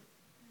holy.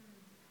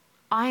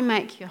 I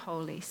make you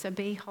holy, so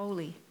be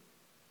holy.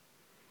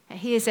 And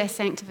here's our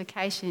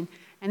sanctification.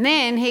 And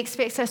then he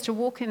expects us to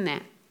walk in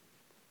that.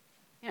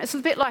 You know, it's a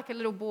bit like a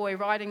little boy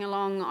riding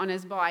along on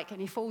his bike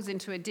and he falls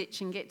into a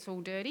ditch and gets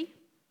all dirty.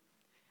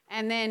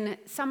 And then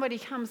somebody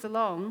comes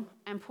along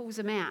and pulls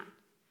him out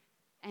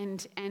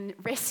and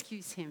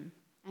rescues him.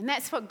 And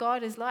that's what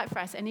God is like for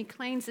us. And he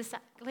cleans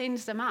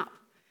them up.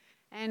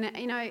 And,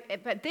 you know,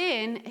 but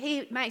then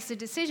he makes a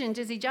decision.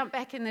 Does he jump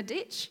back in the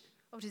ditch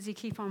or does he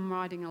keep on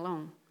riding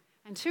along?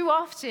 And too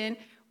often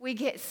we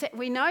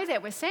know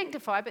that we're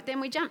sanctified, but then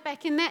we jump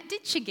back in that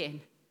ditch again.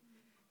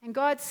 And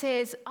God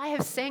says, I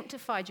have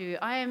sanctified you.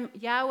 I am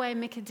Yahweh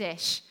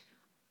Mikadesh,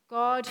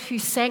 God who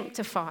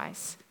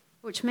sanctifies,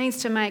 which means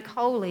to make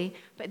holy.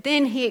 But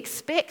then he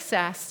expects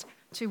us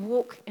to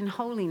walk in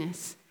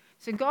holiness.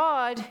 So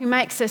God who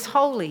makes us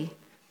holy,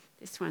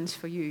 this one's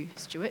for you,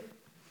 Stuart.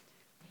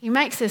 He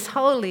makes us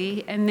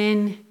holy, and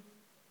then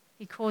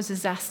he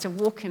causes us to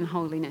walk in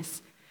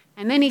holiness.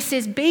 And then he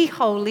says, be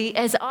holy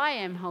as I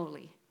am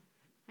holy.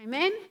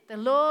 Amen? The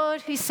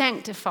Lord who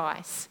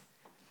sanctifies.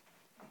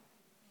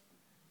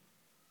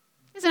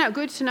 Isn't it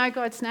good to know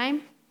God's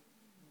name?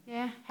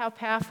 Yeah, how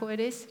powerful it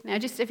is. Now,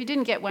 just if you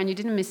didn't get one, you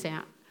didn't miss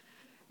out.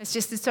 It's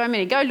just there's so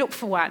many. Go look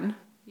for one.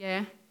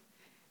 Yeah.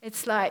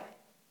 It's like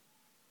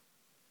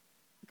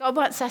God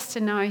wants us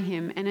to know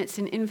him, and it's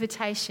an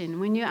invitation.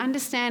 When you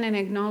understand and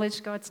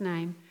acknowledge God's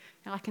name,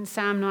 like in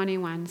Psalm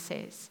 91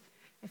 says,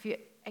 if you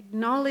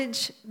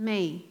acknowledge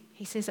me,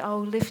 he says, I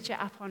will lift you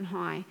up on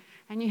high,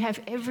 and you have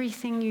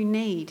everything you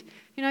need.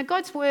 You know,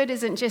 God's word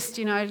isn't just,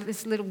 you know,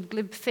 this little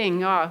glib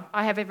thing, oh,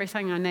 I have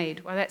everything I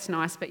need. Well, that's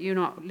nice, but you're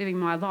not living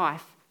my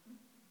life.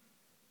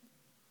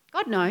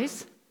 God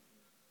knows.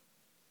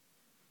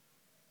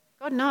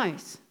 God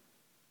knows.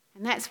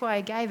 And that's why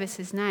he gave us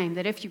his name,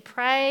 that if you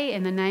pray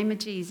in the name of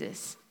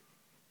Jesus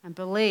and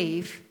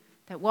believe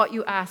that what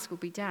you ask will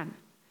be done.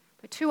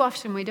 But too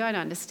often we don't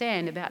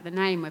understand about the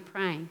name we're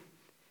praying.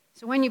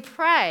 So when you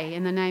pray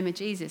in the name of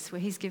Jesus,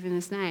 where he's given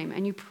his name,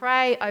 and you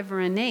pray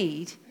over a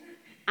need,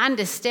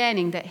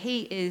 understanding that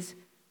he is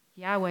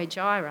Yahweh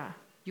Jireh,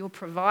 your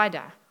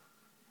provider,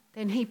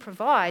 then he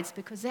provides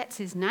because that's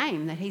his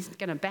name that he's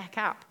going to back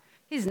up.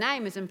 His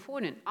name is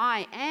important.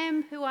 I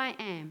am who I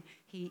am.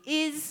 He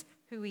is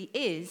who he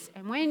is,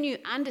 and when you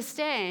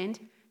understand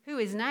who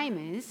his name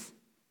is,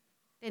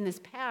 then there's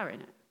power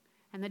in it.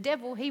 And the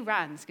devil, he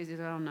runs because he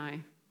says, oh no,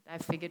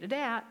 they've figured it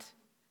out.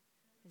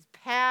 There's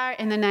power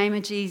in the name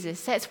of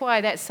Jesus. That's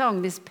why that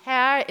song, there's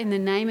power in the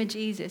name of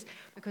Jesus,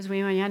 because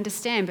we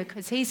understand,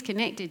 because he's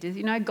connected.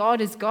 You know,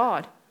 God is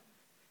God.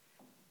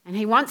 And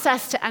he wants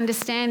us to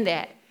understand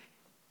that.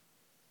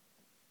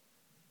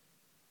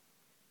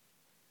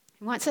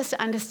 He wants us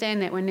to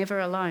understand that we're never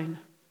alone.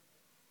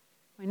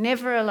 We're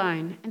never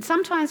alone. And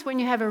sometimes when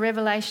you have a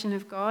revelation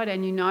of God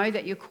and you know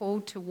that you're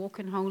called to walk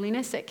in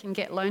holiness, it can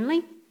get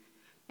lonely.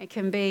 It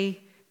can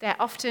be that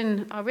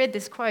often, I read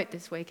this quote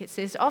this week, it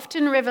says,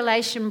 often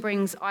revelation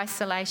brings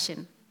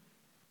isolation.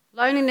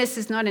 Loneliness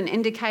is not an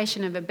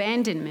indication of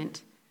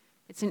abandonment.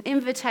 It's an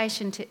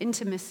invitation to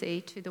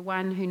intimacy to the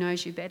one who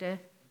knows you better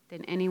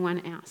than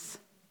anyone else.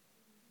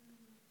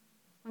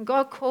 When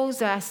God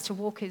calls us to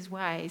walk his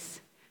ways,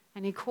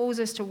 and he calls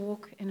us to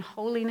walk in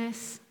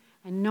holiness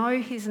and know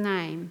his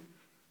name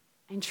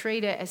and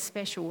treat it as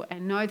special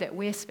and know that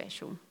we're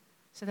special,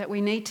 so that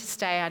we need to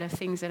stay out of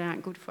things that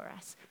aren't good for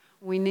us.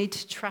 We need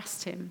to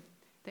trust him,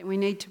 that we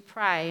need to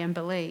pray and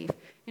believe.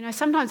 You know,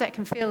 sometimes that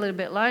can feel a little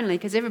bit lonely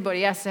because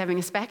everybody else is having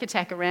a SPAC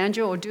attack around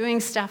you or doing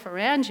stuff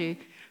around you.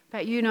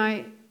 But, you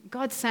know,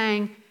 God's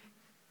saying,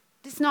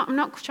 I'm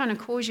not trying to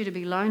cause you to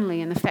be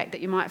lonely in the fact that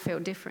you might feel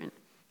different.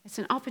 It's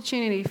an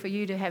opportunity for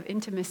you to have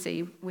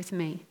intimacy with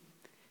me.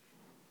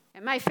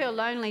 It may feel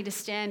lonely to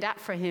stand up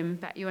for him,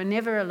 but you are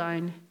never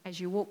alone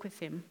as you walk with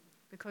him,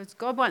 because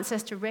God wants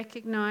us to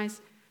recognize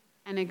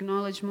and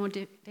acknowledge more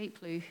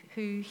deeply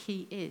who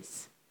he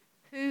is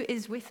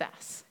with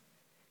us.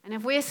 And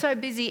if we're so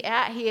busy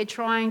out here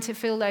trying to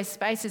fill those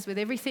spaces with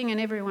everything and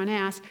everyone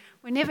else,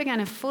 we're never going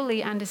to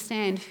fully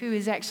understand who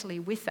is actually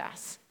with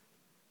us,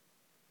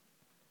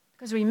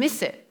 because we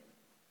miss it.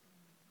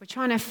 We're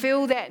trying to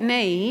fill that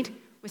need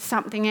with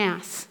something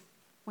else,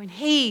 when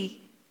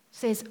he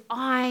says,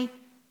 I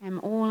am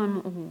all in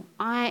all.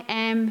 I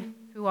am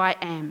who I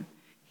am.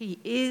 He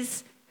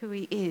is who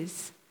he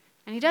is.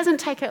 And he doesn't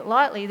take it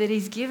lightly that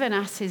he's given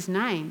us his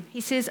name.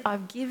 He says,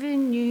 I've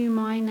given you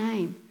my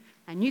name,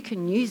 and you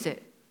can use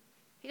it.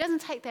 He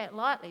doesn't take that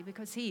lightly,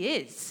 because he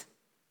is.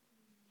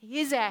 He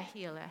is our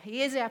healer.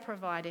 He is our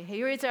provider.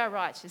 He is our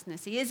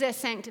righteousness. He is our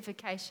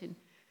sanctification.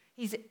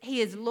 He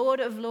is Lord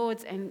of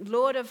lords and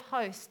Lord of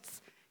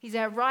hosts. He's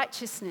our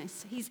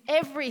righteousness. He's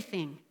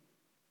everything.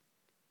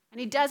 And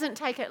he doesn't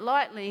take it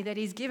lightly that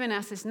he's given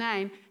us his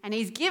name, and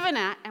he's given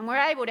it and we're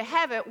able to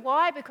have it.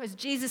 Why? Because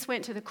Jesus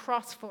went to the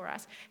cross for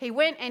us. He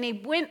went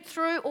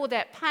through all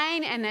that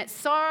pain and that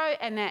sorrow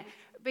and that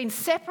being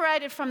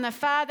separated from the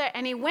Father,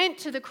 and he went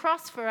to the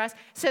cross for us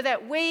so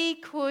that we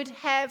could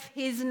have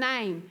his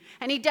name.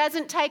 And he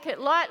doesn't take it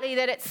lightly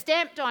that it's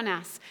stamped on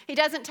us. He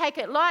doesn't take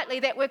it lightly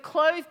that we're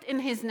clothed in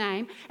his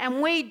name,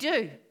 and we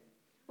do.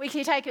 We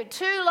can take it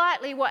too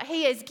lightly what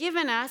he has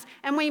given us,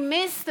 and we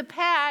miss the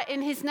power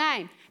in his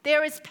name.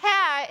 There is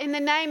power in the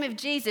name of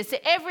Jesus.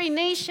 That every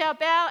knee shall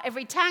bow,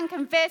 every tongue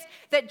confess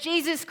that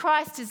Jesus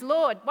Christ is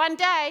Lord. One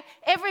day,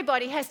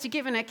 everybody has to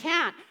give an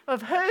account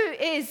of who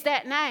is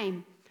that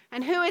name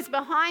and who is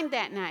behind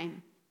that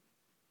name.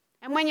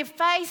 And when you're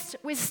faced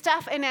with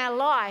stuff in our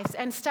lives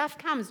and stuff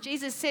comes,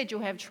 Jesus said you'll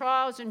have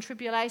trials and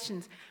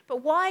tribulations.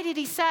 But why did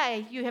he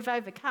say you have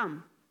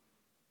overcome?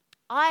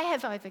 I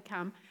have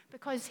overcome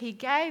because he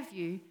gave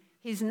you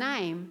his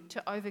name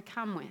to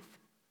overcome with.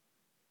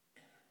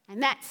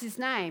 And that's his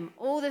name.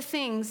 All the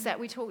things that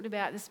we talked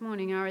about this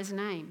morning are his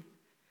name.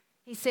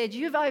 He said,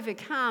 you've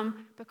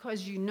overcome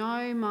because you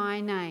know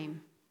my name.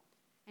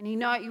 And we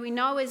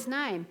know his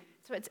name.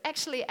 So it's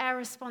actually our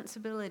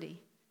responsibility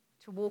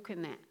to walk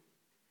in that.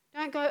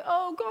 Don't go,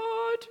 oh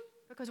God.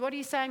 Because what are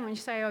you saying when you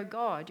say, oh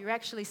God? You're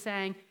actually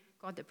saying,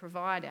 God the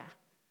provider,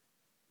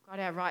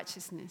 God our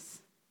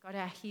righteousness, God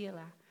our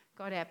healer,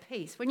 God our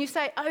peace. When you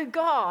say, oh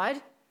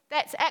God,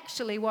 that's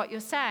actually what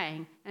you're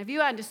saying. And if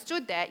you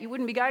understood that, you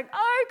wouldn't be going,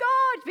 oh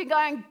God, you'd be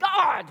going,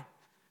 God. Do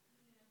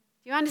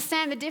you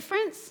understand the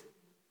difference?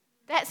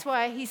 That's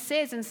why he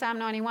says in Psalm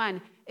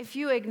 91, if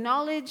you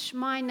acknowledge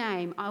my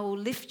name, I will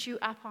lift you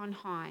up on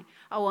high.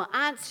 I will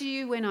answer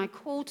you when I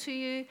call to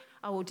you.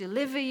 I will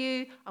deliver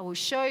you. I will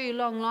show you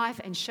long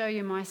life and show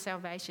you my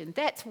salvation.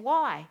 That's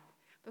why.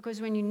 Because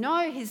when you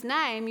know his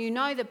name, you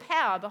know the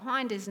power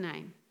behind his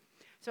name.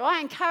 So I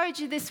encourage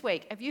you this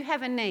week, if you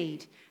have a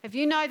need, if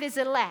you know there's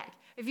a lack,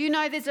 if you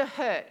know there's a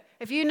hurt,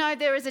 if you know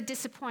there is a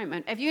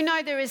disappointment, if you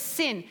know there is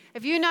sin,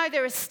 if you know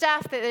there is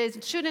stuff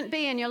that shouldn't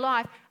be in your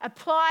life,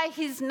 apply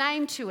his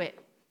name to it.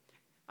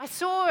 I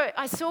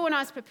saw when I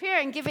was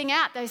preparing, giving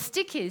out those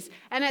stickers,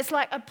 and it's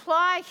like,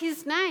 apply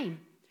his name.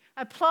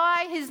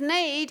 Apply his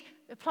need,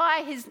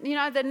 apply his,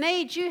 the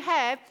need you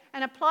have,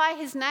 and apply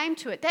his name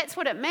to it. That's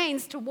what it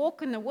means to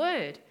walk in the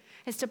word,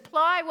 is to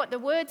apply what the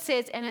word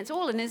says, and it's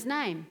all in his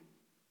name.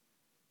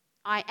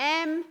 I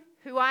am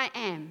who I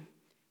am.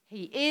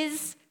 He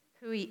is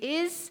who he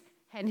is,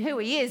 and who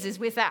he is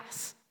with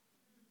us.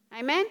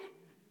 Amen?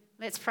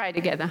 Let's pray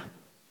together.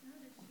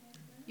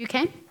 You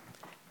can?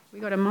 We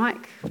got a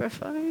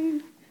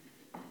microphone.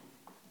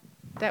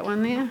 That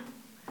one there.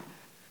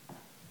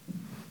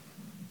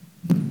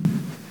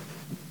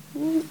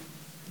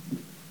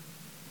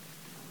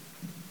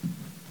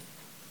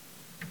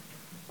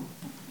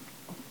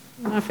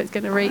 don't know if it's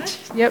going to reach.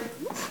 Yep.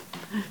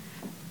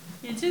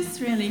 You just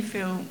really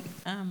feel,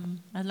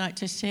 I'd like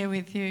to share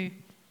with you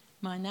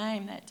my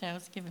name that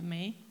Dale's given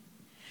me,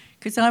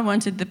 because I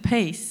wanted the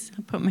peace.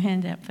 I put my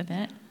hand out for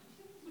that.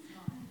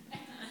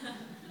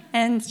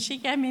 And she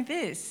gave me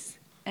this,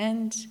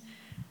 and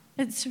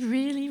it's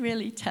really,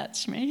 really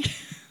touched me.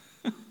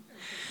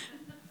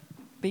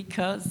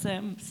 Because,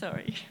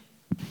 sorry,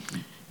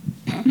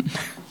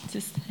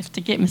 just have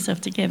to get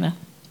myself together.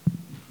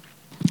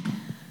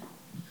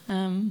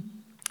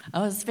 I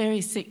was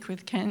very sick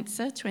with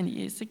cancer 20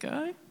 years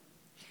ago,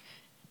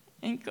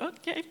 and God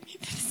gave me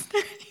this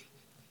name.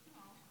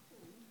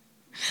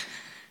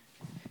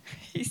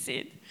 He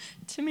said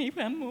to me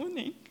one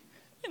morning,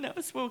 when I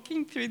was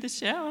walking through the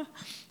shower,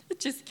 it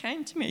just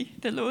came to me,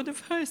 the Lord of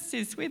Hosts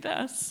is with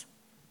us.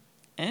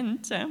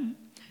 And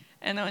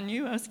I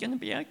knew I was going to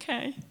be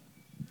okay.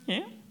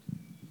 Yeah?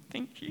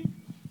 Thank you.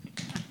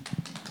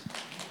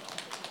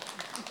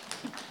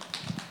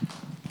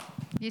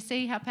 You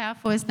see how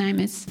powerful his name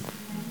is?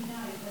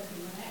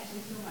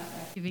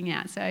 Giving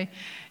out. So,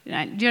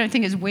 you don't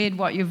think it's weird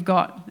what you've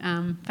got,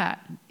 but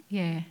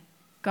yeah,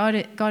 God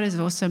is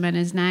awesome, and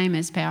his name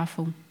is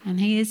powerful, and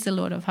he is the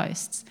Lord of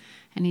Hosts,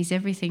 and he's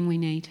everything we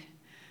need.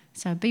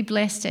 So be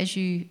blessed as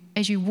you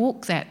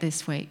walk that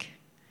this week,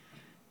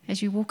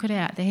 as you walk it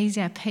out, that he's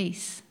our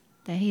peace,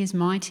 that he is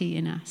mighty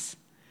in us.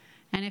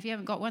 And if you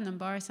haven't got one, then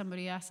borrow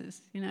somebody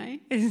else's,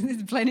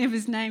 There's plenty of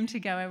his name to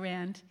go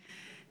around.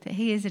 That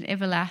he is an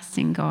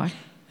everlasting God.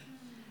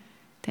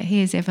 That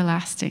he is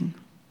everlasting.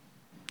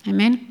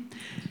 Amen?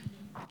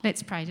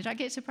 Let's pray. Did I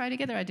get to pray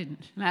together? I didn't.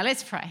 No,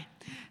 let's pray.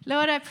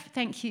 Lord, I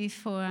thank you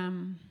for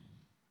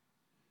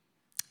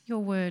your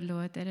word,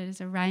 Lord, that it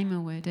is a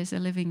rhema word, it is a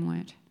living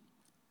word.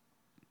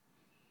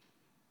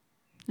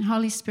 And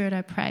Holy Spirit,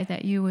 I pray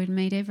that you would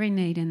meet every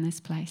need in this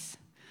place.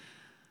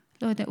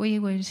 Lord, that we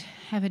would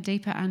have a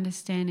deeper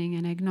understanding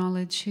and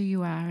acknowledge who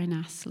you are in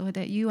us. Lord,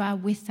 that you are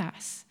with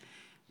us,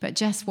 but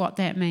just what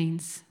that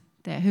means,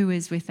 that who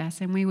is with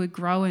us, and we would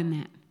grow in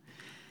that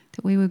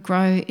we would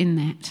grow in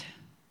that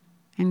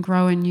and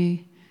grow in you.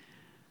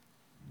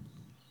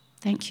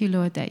 Thank you,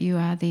 Lord, that you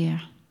are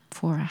there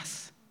for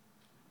us.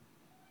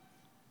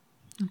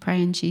 I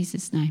pray in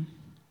Jesus' name.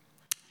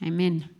 Amen.